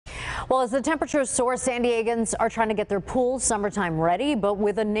Well, as the temperatures soar, San Diegans are trying to get their pools summertime ready, but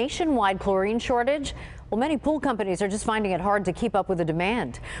with a nationwide chlorine shortage, well, many pool companies are just finding it hard to keep up with the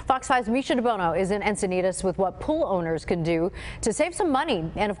demand. Fox 5's Misha DeBono is in Encinitas with what pool owners can do to save some money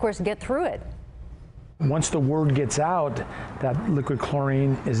and, of course, get through it. Once the word gets out that liquid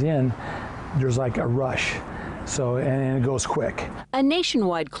chlorine is in, there's like a rush. And it goes quick. A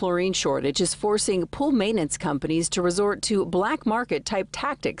nationwide chlorine shortage is forcing pool maintenance companies to resort to black market type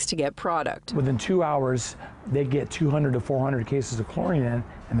tactics to get product. Within 2 hours, they get 200 to 400 cases of chlorine in,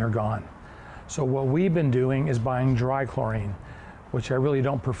 and they're gone. So what we've been doing is buying dry chlorine, which I really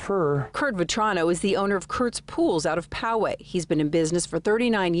don't prefer. Kurt Vetrano is the owner of Kurt's Pools out of Poway. He's been in business for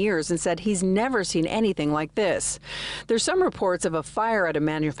 39 years and said he's never seen anything like this. There's some reports of a fire at a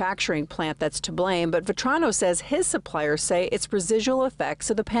manufacturing plant that's to blame, but Vetrano says his suppliers say it's residual effects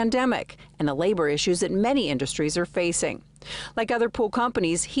of the pandemic and the labor issues that many industries are facing. Like other pool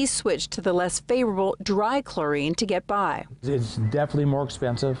companies, he's switched to the less favorable dry chlorine to get by. It's definitely more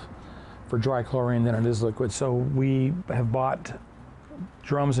expensive for dry chlorine than it is liquid, so we have bought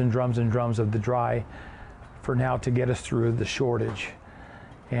drums and drums and drums of the dry for now to get us through the shortage.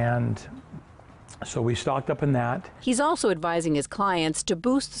 And so we stocked up in that. He's also advising his clients to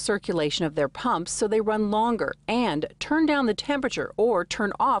boost the circulation of their pumps so they run longer and turn down the temperature or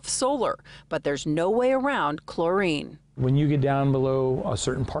turn off solar. But there's no way around chlorine. When you get down below a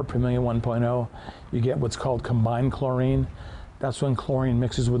certain part per million 1.0, you get what's called combined chlorine. That's when chlorine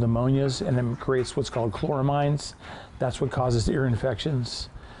mixes with ammonias and then creates what's called chloramines. That's what causes ear infections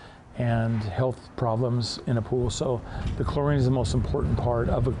and health problems in a pool. So the chlorine is the most important part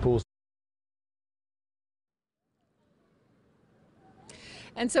of a pool.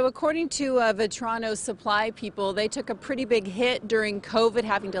 And so according to Vetrano's supply people, they took a pretty big hit during COVID,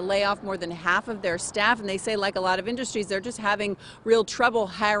 having to lay off more than half of their staff. And they say, like a lot of industries, they're just having real trouble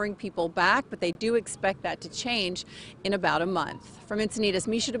hiring people back. But they do expect that to change in about a month. From Encinitas,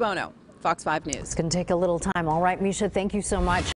 Misha DeBono, Fox 5 News. It's going to take a little time. All right, Misha, thank you so much.